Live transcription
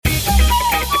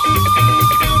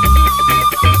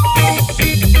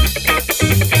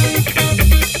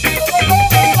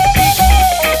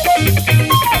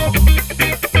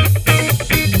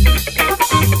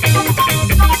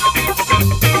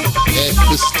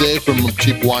Dave from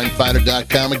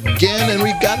CheapWineFinder.com again, and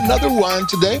we've got another wine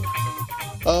today.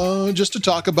 Just to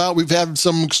talk about, we've had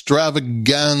some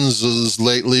extravaganzas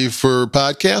lately for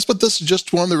podcasts, but this is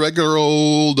just one of the regular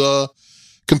old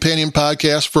companion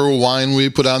podcasts for wine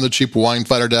we put on the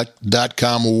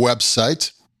CheapWineFinder.com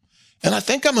website. And I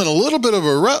think I'm in a little bit of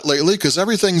a rut lately because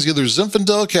everything's either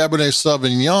Zinfandel, Cabernet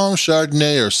Sauvignon,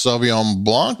 Chardonnay, or Sauvignon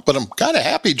Blanc, but I'm kind of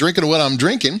happy drinking what I'm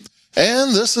drinking.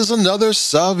 And this is another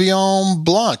Sauvignon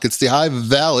Blanc. It's the High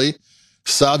Valley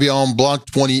Sauvignon Blanc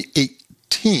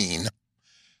 2018.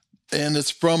 And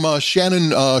it's from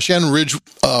Shannon Ridge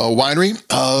Winery.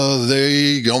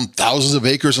 They own thousands of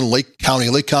acres in Lake County.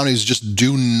 Lake County is just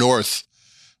due north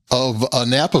of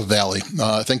Napa Valley.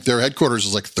 I think their headquarters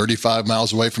is like 35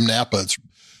 miles away from Napa.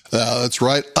 It's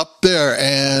right up there,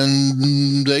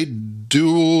 and they do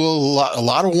a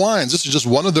lot of wines. This is just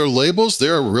one of their labels.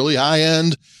 They're a really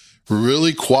high-end,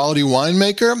 really quality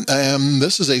winemaker, and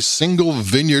this is a single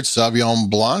vineyard Sauvignon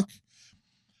Blanc.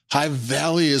 High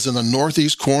Valley is in the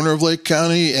northeast corner of Lake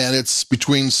County, and it's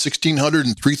between 1,600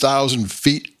 and 3,000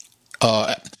 feet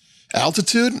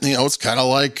altitude. You know, it's kind of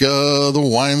like the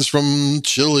wines from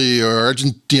Chile or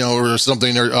Argentina, or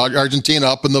something, or Argentina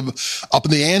up in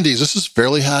the Andes. This is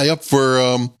fairly high up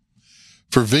for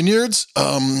vineyards.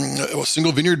 A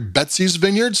single vineyard, Betsy's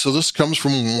Vineyard. So this comes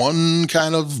from one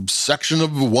kind of section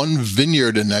of one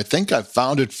vineyard, and I think I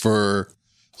found it for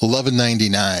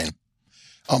 $11.99.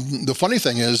 The funny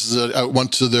thing is that I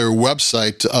went to their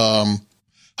website,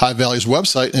 High Valley's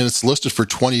website, and it's listed for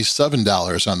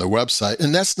 $27 on the website.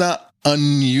 And that's not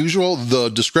unusual. The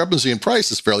discrepancy in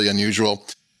price is fairly unusual,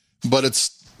 but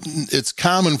it's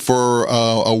common for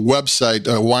a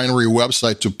winery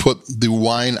website, to put the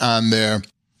wine on there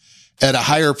at a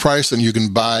higher price than you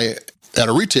can buy at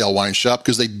a retail wine shop,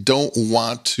 because they don't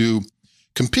want to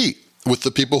compete with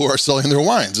the people who are selling their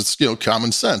wines. It's,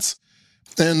 common sense.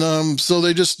 And so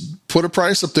they just put a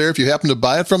price up there. If you happen to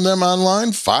buy it from them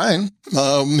online, fine.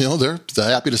 They're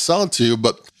happy to sell it to you,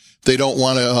 but they don't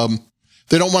want to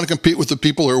compete with the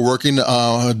people who are working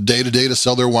day to day to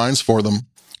sell their wines for them.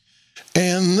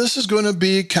 And this is going to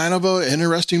be kind of an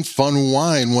interesting, fun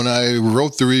wine. When I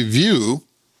wrote the review,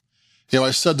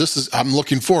 I said I'm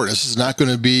looking forward. This is not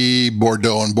going to be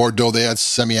Bordeaux. In Bordeaux, they had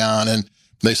Semillon, and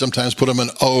they sometimes put them in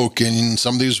oak. And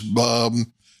some of these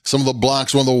some of the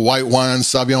Blancs, one of the white wines,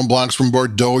 Sauvignon Blancs from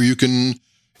Bordeaux, you can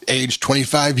age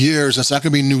 25 years. It's not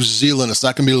going to be New Zealand. It's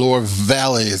not going to be Loire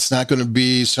Valley. It's not going to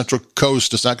be Central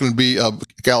Coast. It's not going to be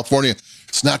California.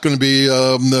 It's not going to be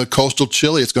the coastal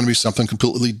Chile. It's going to be something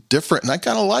completely different. And I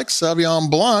kind of like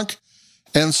Sauvignon Blanc,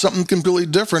 and something completely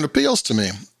different appeals to me.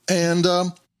 And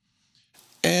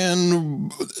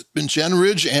Shannon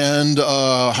Ridge and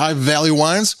High Valley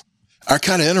wines are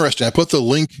kind of interesting. I put the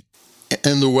link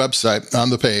in the website on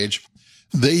the page.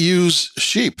 They use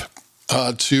sheep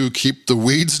to keep the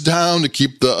weeds down, to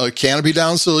keep the canopy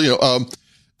down,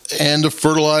 and to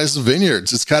fertilize the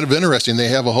vineyards. It's kind of interesting. They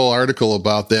have a whole article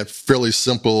about that fairly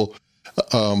simple,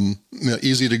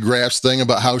 easy to grasp thing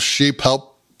about how sheep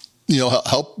help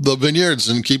the vineyards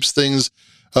and keeps things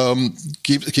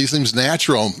keeps things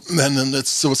natural. And then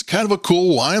it's kind of a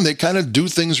cool wine. They kind of do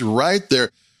things right.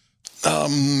 They're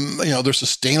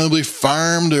sustainably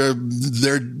farmed.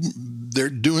 They're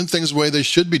doing things the way they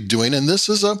should be doing. And this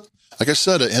is like I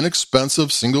said, an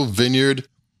inexpensive single vineyard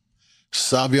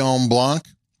Sauvignon Blanc,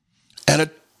 and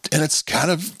it's kind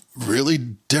of really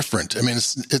different. I mean,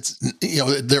 it's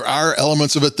there are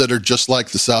elements of it that are just like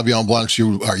the Sauvignon Blancs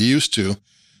you are used to,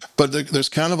 but there's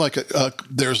kind of like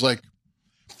there's like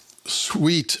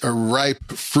sweet or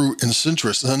ripe fruit and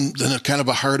citrus, and then a kind of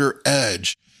a harder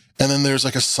edge. And then there's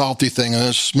like a salty thing and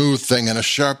a smooth thing and a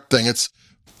sharp thing. It's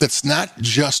not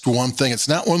just one thing. It's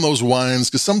not one of those wines,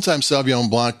 because sometimes Sauvignon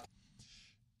Blanc,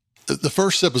 the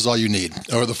first sip is all you need,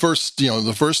 or the first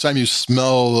time you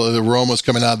smell the aromas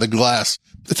coming out of the glass,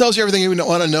 it tells you everything you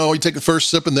want to know. You take the first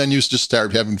sip and then you just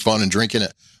start having fun and drinking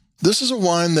it. This is a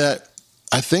wine that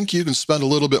I think you can spend a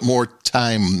little bit more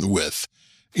time with,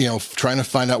 trying to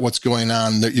find out what's going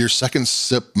on. That your second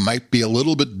sip might be a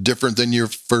little bit different than your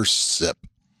first sip.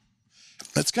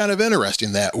 It's kind of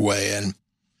interesting that way. And,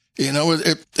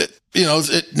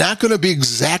 it's not going to be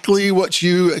exactly what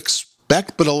you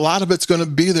expect, but a lot of it's going to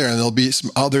be there, and there'll be some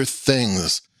other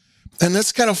things. And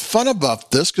that's kind of fun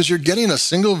about this, because you're getting a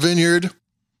single vineyard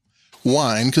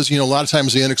wine, because, a lot of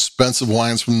times the inexpensive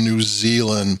wines from New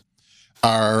Zealand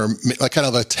are like kind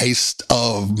of a taste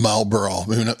of Marlborough.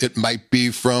 It might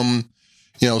be from,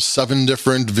 7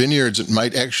 different vineyards. It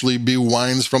might actually be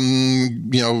wines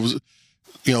from,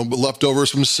 leftovers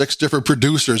from 6 different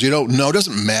producers. You don't know. It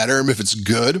doesn't matter if it's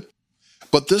good.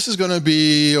 But this is going to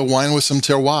be a wine with some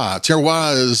terroir.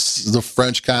 Terroir is the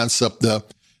French concept.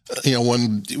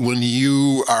 When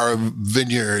you are a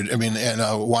vineyard, and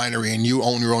a winery, and you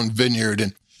own your own vineyard,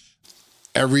 and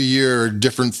every year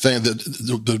different thing that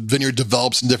the vineyard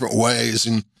develops in different ways,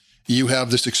 and you have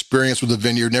this experience with the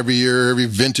vineyard. And every year, every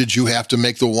vintage, you have to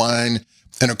make the wine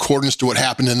in accordance to what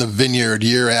happened in the vineyard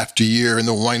year after year. And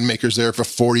the winemaker's there for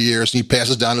 40 years, and he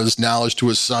passes down this knowledge to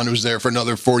his son, who's there for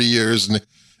another 40 years, and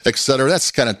et cetera.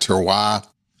 That's kind of terroir.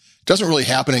 It doesn't really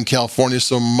happen in California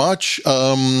so much.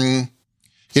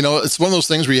 It's one of those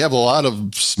things where you have a lot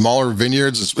of smaller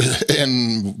vineyards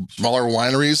and smaller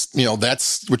wineries.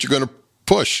 That's what you're going to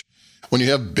push. When you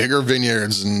have bigger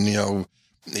vineyards, and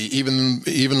even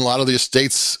a lot of the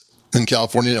estates in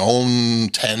California own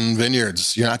 10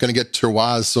 vineyards, you're not going to get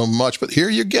terroirs so much. But here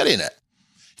you're getting it.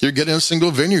 You're getting a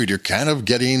single vineyard. You're kind of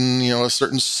getting a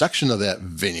certain section of that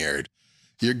vineyard.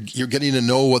 You're getting to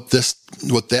know what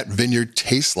that vineyard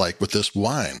tastes like with this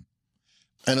wine.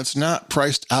 And it's not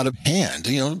priced out of hand.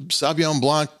 Sauvignon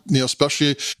Blanc,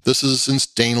 especially this is in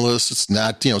stainless. It's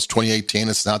not, it's 2018.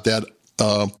 It's not that,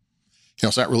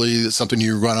 it's not really something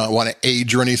you want to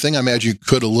age or anything. I imagine you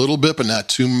could a little bit, but not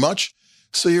too much.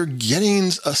 So you're getting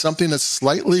something that's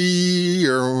slightly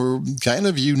or kind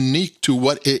of unique to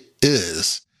what it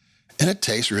is. And it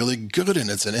tastes really good. And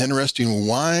it's an interesting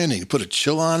wine. And you put a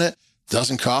chill on it.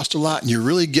 Doesn't cost a lot. And you're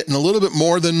really getting a little bit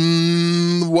more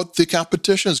than what the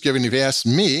competition is giving, if you ask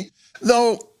me.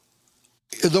 Though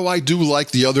I do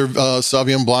like the other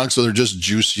Sauvignon Blancs, so they're just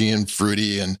juicy and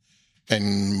fruity. And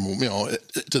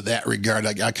to that regard,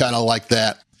 I kind of like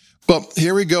that. But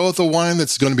here we go with a wine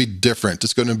that's going to be different.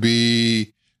 It's going to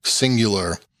be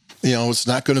singular. It's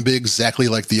not going to be exactly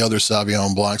like the other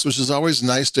Sauvignon Blancs, which is always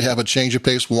nice to have a change of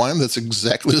pace wine that's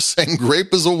exactly the same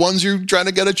grape as the ones you're trying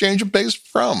to get a change of pace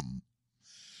from.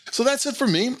 So that's it for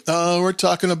me. We're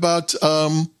talking about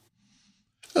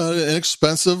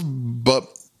inexpensive, but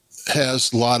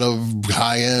has a lot of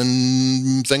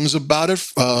high-end things about it.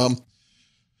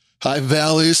 High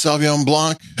Valley Sauvignon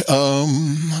Blanc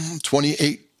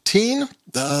 2018.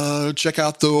 Check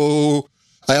out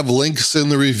I have links in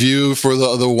the review for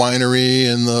the winery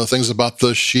and the things about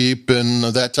the sheep and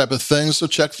that type of thing. So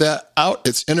check that out.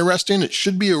 It's interesting. It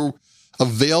should be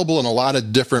available in a lot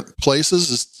of different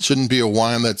places. It shouldn't be a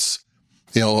wine that's,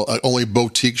 only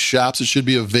boutique shops. It should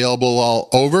be available all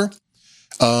over.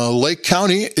 Lake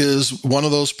County is one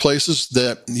of those places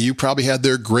that you probably had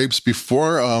their grapes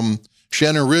before.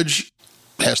 Shannon Ridge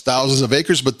has thousands of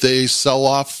acres, but they sell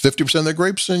off 50% of their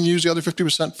grapes and use the other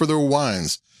 50% for their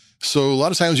wines. So a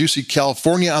lot of times you see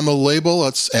California on the label.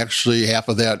 That's actually half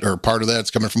of that, or part of that,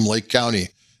 is coming from Lake County.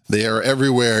 They are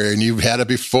everywhere, and you've had it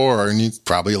before, and you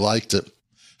probably liked it.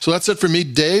 So that's it for me,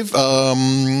 Dave.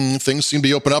 Things seem to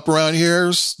be open up around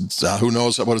here. Who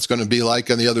knows what it's going to be like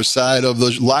on the other side of the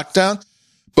lockdown.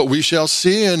 But we shall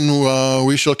see, and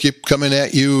we shall keep coming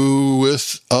at you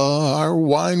with our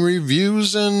wine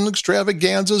reviews and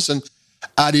extravaganzas. And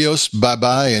adios,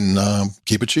 bye-bye, and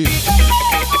keep it cheap.